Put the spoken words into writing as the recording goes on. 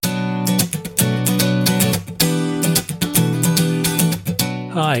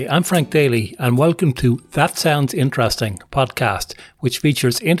Hi, I'm Frank Daly, and welcome to That Sounds Interesting podcast, which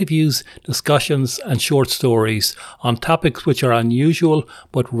features interviews, discussions, and short stories on topics which are unusual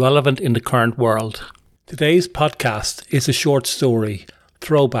but relevant in the current world. Today's podcast is a short story,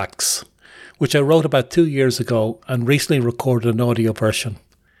 Throwbacks, which I wrote about 2 years ago and recently recorded an audio version.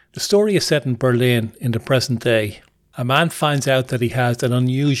 The story is set in Berlin in the present day. A man finds out that he has an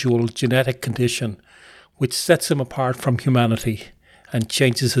unusual genetic condition which sets him apart from humanity and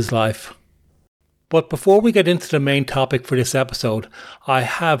changes his life. But before we get into the main topic for this episode, I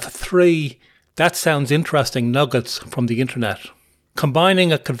have 3 That Sounds Interesting nuggets from the internet.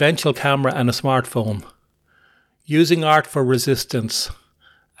 Combining a conventional camera and a smartphone, using art for resistance,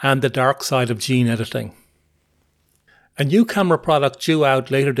 and the dark side of gene editing. A new camera product due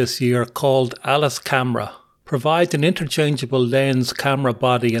out later this year called Alice Camera provides an interchangeable lens, camera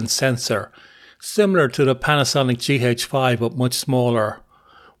body and sensor similar to the Panasonic GH5 but much smaller,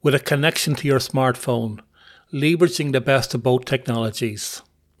 with a connection to your smartphone, leveraging the best of both technologies.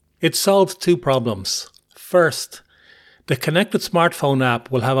 It solves 2 problems. First, the connected smartphone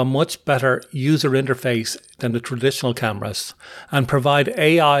app will have a much better user interface than the traditional cameras and provide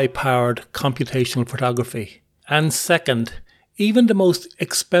AI-powered computational photography. And second, even the most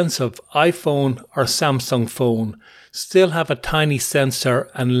expensive iPhone or Samsung phone still have a tiny sensor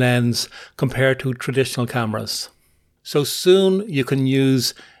and lens compared to traditional cameras. So soon you can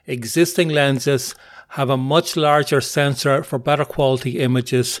use existing lenses, have a much larger sensor for better quality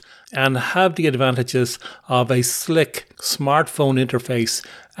images, and have the advantages of a slick smartphone interface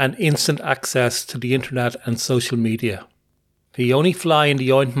and instant access to the internet and social media. The only fly in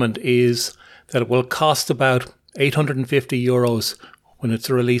the ointment is that it will cost about €850 when it's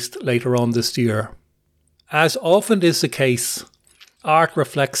released later on this year. As often is the case, art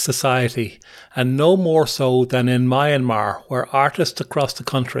reflects society, and no more so than in Myanmar, where artists across the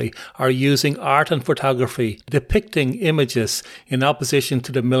country are using art and photography depicting images in opposition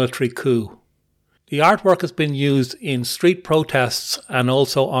to the military coup. The artwork has been used in street protests and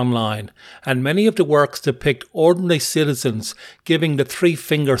also online, and many of the works depict ordinary citizens giving the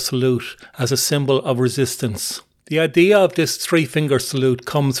 3-finger salute as a symbol of resistance. The idea of this 3-finger salute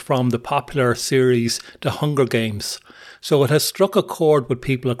comes from the popular series The Hunger Games, so it has struck a chord with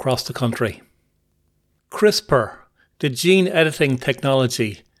people across the country. CRISPR, the gene editing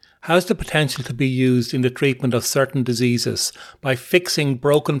technology, has the potential to be used in the treatment of certain diseases by fixing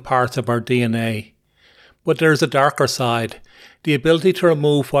broken parts of our DNA. But there is a darker side, the ability to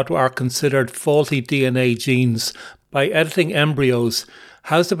remove what are considered faulty DNA genes by editing embryos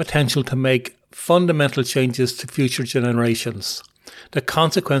has the potential to make fundamental changes to future generations, the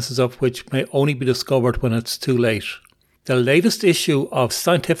consequences of which may only be discovered when it's too late. The latest issue of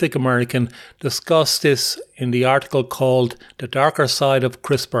Scientific American discussed this in the article called The Darker Side of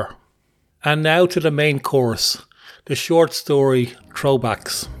CRISPR. And now to the main course, the short story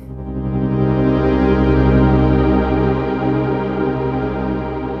Throwbacks.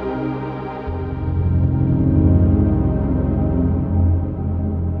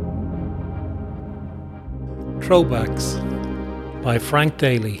 Throwbacks by Frank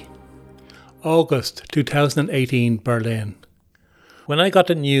Daly. August 2018, Berlin. When I got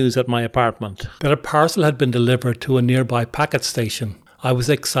the news at my apartment that a parcel had been delivered to a nearby packet station, I was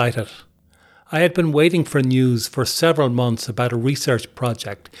excited. I had been waiting for news for several months about a research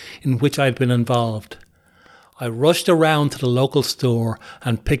project in which I had been involved. I rushed around to the local store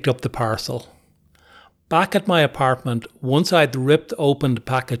and picked up the parcel. Back at my apartment, once I had ripped open the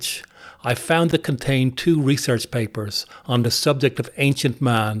package, I found it contained 2 research papers on the subject of ancient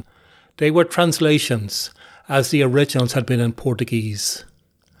man. They were translations, as the originals had been in Portuguese.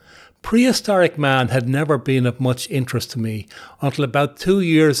 Prehistoric man had never been of much interest to me until about 2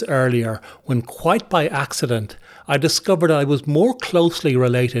 years earlier, when quite by accident I discovered I was more closely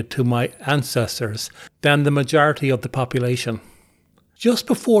related to my ancestors than the majority of the population. Just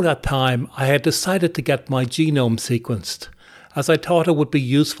before that time, I had decided to get my genome sequenced, as I thought it would be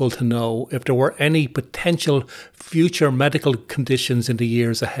useful to know if there were any potential future medical conditions in the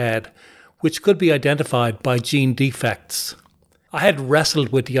years ahead, which could be identified by gene defects. I had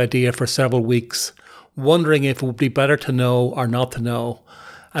wrestled with the idea for several weeks, wondering if it would be better to know or not to know,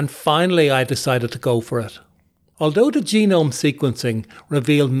 and finally I decided to go for it. Although the genome sequencing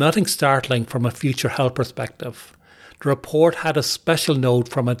revealed nothing startling from a future health perspective, the report had a special note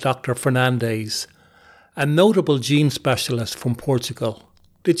from a Dr. Fernandes, a notable gene specialist from Portugal.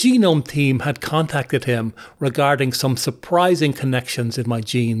 The genome team had contacted him regarding some surprising connections in my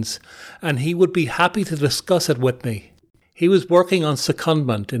genes, and he would be happy to discuss it with me. He was working on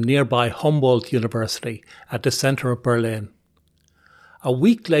secondment in nearby Humboldt University at the centre of Berlin. A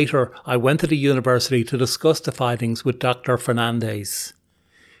week later, I went to the university to discuss the findings with Dr. Fernandez.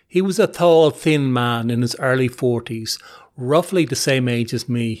 He was a tall, thin man in his early 40s, roughly the same age as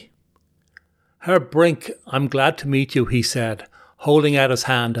me. "Herr Brink, I'm glad to meet you," he said, holding out his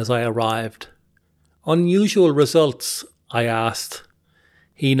hand as I arrived. "Unusual results?" I asked.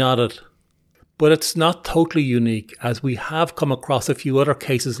 He nodded. "But it's not totally unique, as we have come across a few other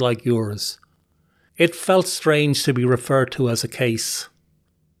cases like yours." It felt strange to be referred to as a case.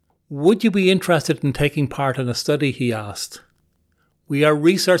 "Would you be interested in taking part in a study?" he asked. "We are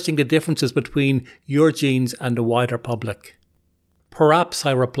researching the differences between your genes and the wider public." "Perhaps,"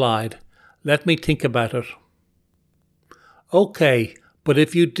 I replied. "Let me think about it." "Okay, but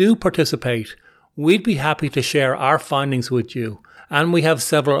if you do participate, we'd be happy to share our findings with you, and we have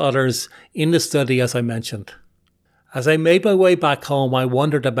several others in the study as I mentioned." As I made my way back home, I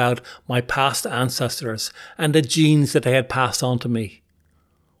wondered about my past ancestors and the genes that they had passed on to me.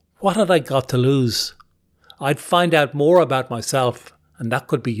 What had I got to lose? I'd find out more about myself, and that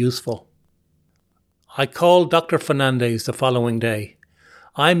could be useful. I called Dr. Fernandez the following day.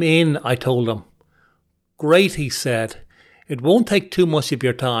 "I'm in," I told him. "Great," he said. "It won't take too much of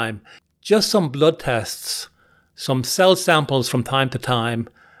your time. Just some blood tests, some cell samples from time to time,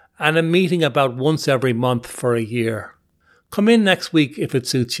 and a meeting about once every month for a year. Come in next week if it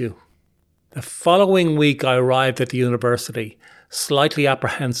suits you." The following week I arrived at the university, slightly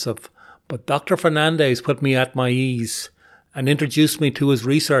apprehensive, but Dr. Fernandez put me at my ease and introduced me to his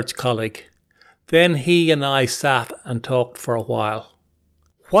research colleague. Then he and I sat and talked for a while.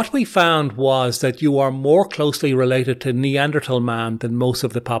 What we found was that you are more closely related to Neanderthal man than most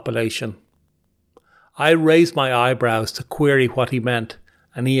of the population. I raised my eyebrows to query what he meant,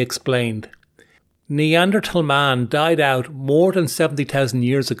 and he explained. Neanderthal man died out more than 70,000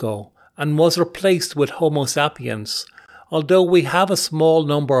 years ago and was replaced with Homo sapiens, although we have a small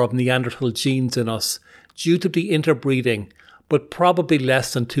number of Neanderthal genes in us due to the interbreeding, but probably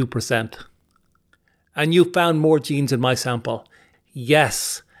less than 2%. "And you found more genes in my sample?"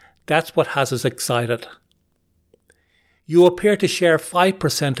 "Yes, that's what has us excited." "You appear to share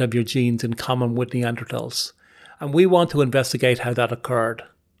 5% of your genes in common with Neanderthals, and we want to investigate how that occurred.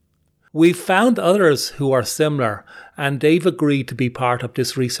 We've found others who are similar, and they've agreed to be part of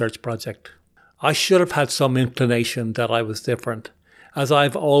this research project. I should have had some inclination that I was different, as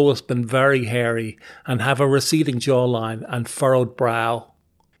I've always been very hairy and have a receding jawline and furrowed brow.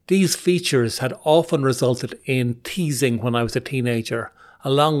 These features had often resulted in teasing when I was a teenager,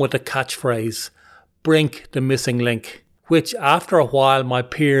 along with the catchphrase, "Brink the missing link," which after a while my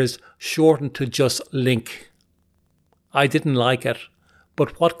peers shortened to just Link. I didn't like it,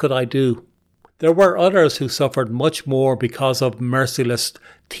 but what could I do? There were others who suffered much more because of merciless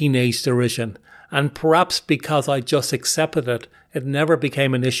teenage derision, and perhaps because I just accepted it, it never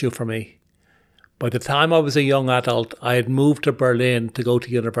became an issue for me. By the time I was a young adult, I had moved to Berlin to go to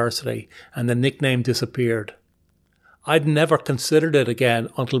university, and the nickname disappeared. I'd never considered it again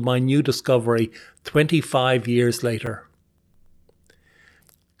until my new discovery 25 years later.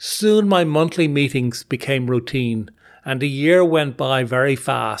 Soon my monthly meetings became routine, and the year went by very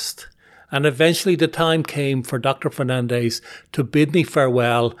fast, and eventually the time came for Dr. Fernandez to bid me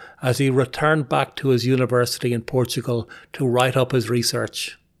farewell as he returned back to his university in Portugal to write up his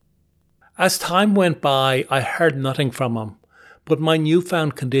research. As time went by, I heard nothing from him, but my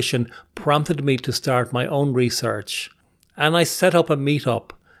newfound condition prompted me to start my own research, and I set up a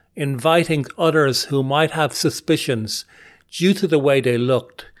meetup, inviting others who might have suspicions, due to the way they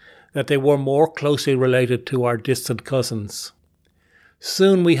looked, that they were more closely related to our distant cousins.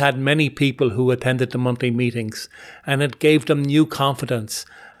 Soon we had many people who attended the monthly meetings, and it gave them new confidence,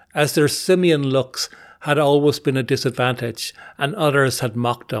 as their simian looks had always been a disadvantage, and others had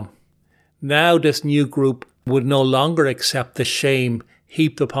mocked them. Now this new group would no longer accept the shame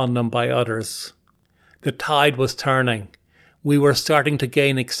heaped upon them by others. The tide was turning. We were starting to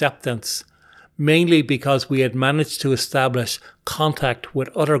gain acceptance, mainly because we had managed to establish contact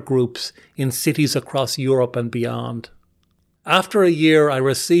with other groups in cities across Europe and beyond. After a year, I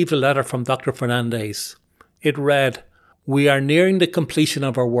received a letter from Dr. Fernandez. It read, "We are nearing the completion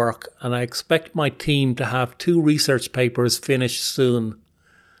of our work, and I expect my team to have 2 research papers finished soon.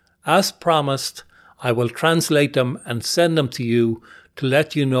 As promised, I will translate them and send them to you to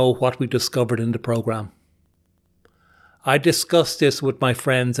let you know what we discovered in the program." I discussed this with my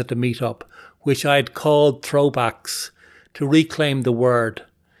friends at the meetup, which I had called throwbacks, to reclaim the word.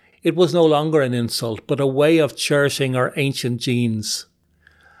 It was no longer an insult, but a way of cherishing our ancient genes.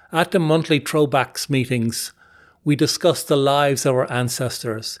 At the monthly throwbacks meetings, we discussed the lives of our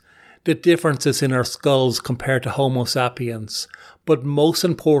ancestors, the differences in our skulls compared to Homo sapiens, but most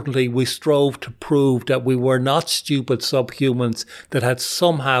importantly we strove to prove that we were not stupid subhumans that had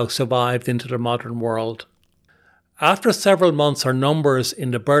somehow survived into the modern world. After several months, our numbers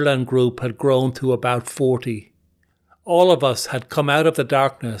in the Berlin group had grown to about 40. All of us had come out of the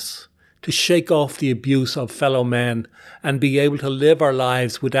darkness to shake off the abuse of fellow men and be able to live our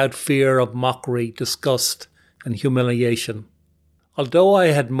lives without fear of mockery, disgust, and humiliation. Although I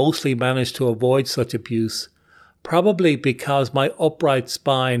had mostly managed to avoid such abuse, probably because my upright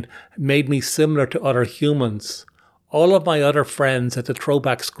spine made me similar to other humans, all of my other friends at the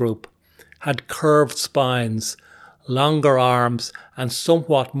Throwbacks group had curved spines, longer arms, and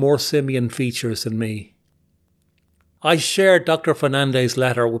somewhat more simian features than me. I shared Dr. Fernandez's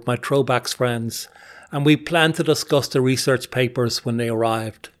letter with my Throwbacks friends, and we planned to discuss the research papers when they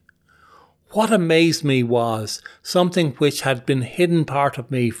arrived. What amazed me was something which had been a hidden part of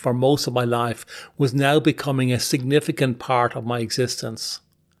me for most of my life was now becoming a significant part of my existence.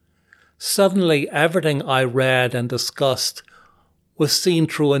 Suddenly, everything I read and discussed was seen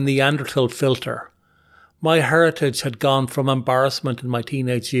through a Neanderthal filter. My heritage had gone from embarrassment in my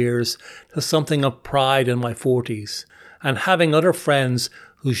teenage years to something of pride in my 40s, and having other friends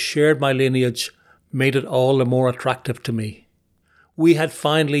who shared my lineage made it all the more attractive to me. We had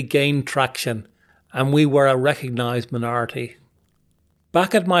finally gained traction, and we were a recognised minority.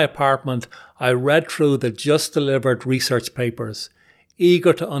 Back at my apartment, I read through the just delivered research papers,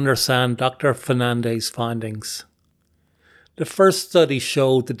 eager to understand Dr. Fernandez's findings. The first study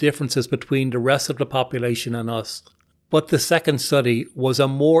showed the differences between the rest of the population and us, but the second study was a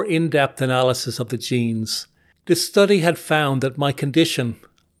more in-depth analysis of the genes. The study had found that my condition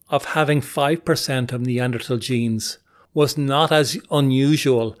of having 5% of Neanderthal genes was not as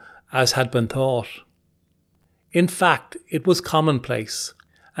unusual as had been thought. In fact, it was commonplace,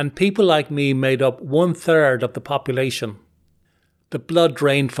 and people like me made up 1/3 of the population. The blood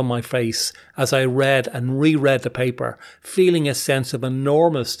drained from my face as I read and reread the paper, feeling a sense of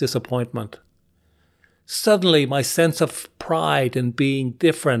enormous disappointment. Suddenly, my sense of pride in being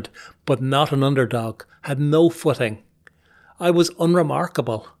different but not an underdog had no footing. I was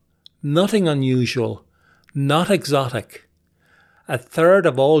unremarkable, nothing unusual, not exotic. 1/3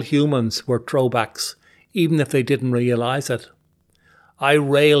 of all humans were throwbacks, even if they didn't realise it. I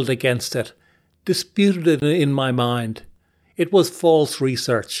railed against it, disputed it in my mind. It was false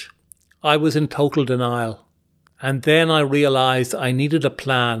research. I was in total denial. And then I realised I needed a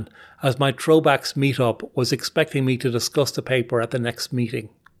plan, as my Throwbacks meetup was expecting me to discuss the paper at the next meeting.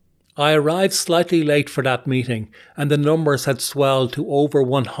 I arrived slightly late for that meeting, and the numbers had swelled to over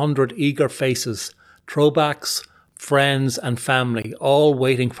 100 eager faces, Throwbacks, friends and family, all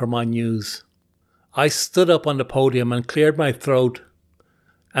waiting for my news. I stood up on the podium and cleared my throat,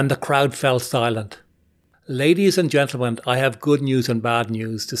 and the crowd fell silent. Ladies and gentlemen, I have good news and bad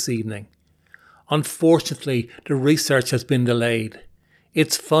news this evening. Unfortunately, the research has been delayed.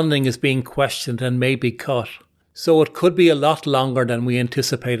 Its funding is being questioned and may be cut, so it could be a lot longer than we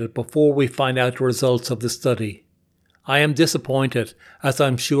anticipated before we find out the results of the study. I am disappointed, as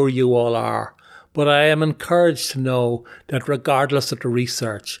I'm sure you all are, but I am encouraged to know that regardless of the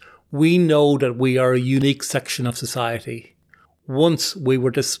research, we know that we are a unique section of society. Once we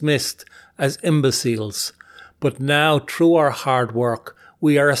were dismissed as imbeciles, but now through our hard work,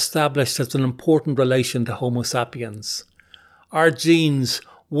 we are established as an important relation to Homo sapiens. Our genes,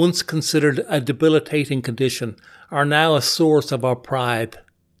 once considered a debilitating condition, are now a source of our pride.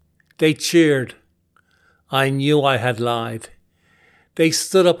 They cheered. I knew I had lied. They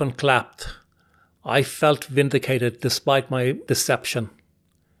stood up and clapped. I felt vindicated despite my deception.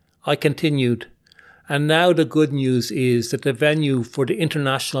 I continued, and now the good news is that the venue for the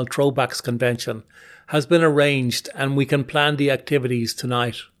International Throwbacks Convention has been arranged and we can plan the activities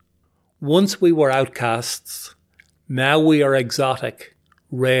tonight. Once we were outcasts, now we are exotic,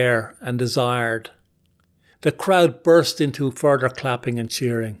 rare and desired. The crowd burst into further clapping and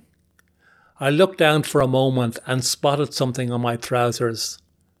cheering. I looked down for a moment and spotted something on my trousers.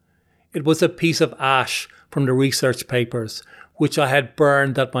 It was a piece of ash from the research papers, which I had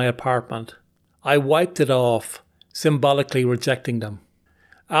burned at my apartment. I wiped it off, symbolically rejecting them.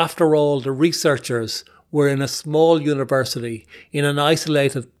 After all, the researchers were in a small university in an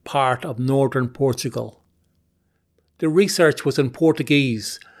isolated part of northern Portugal. The research was in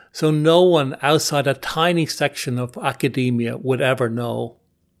Portuguese, so no one outside a tiny section of academia would ever know.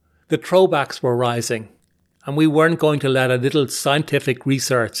 The throwbacks were rising, and we weren't going to let a little scientific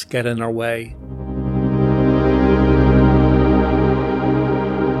research get in our way.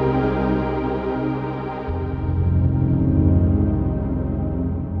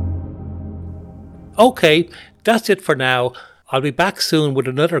 Okay, that's it for now. I'll be back soon with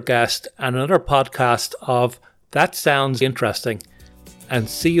another guest and another podcast of That Sounds Interesting. And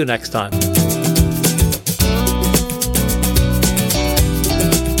see you next time.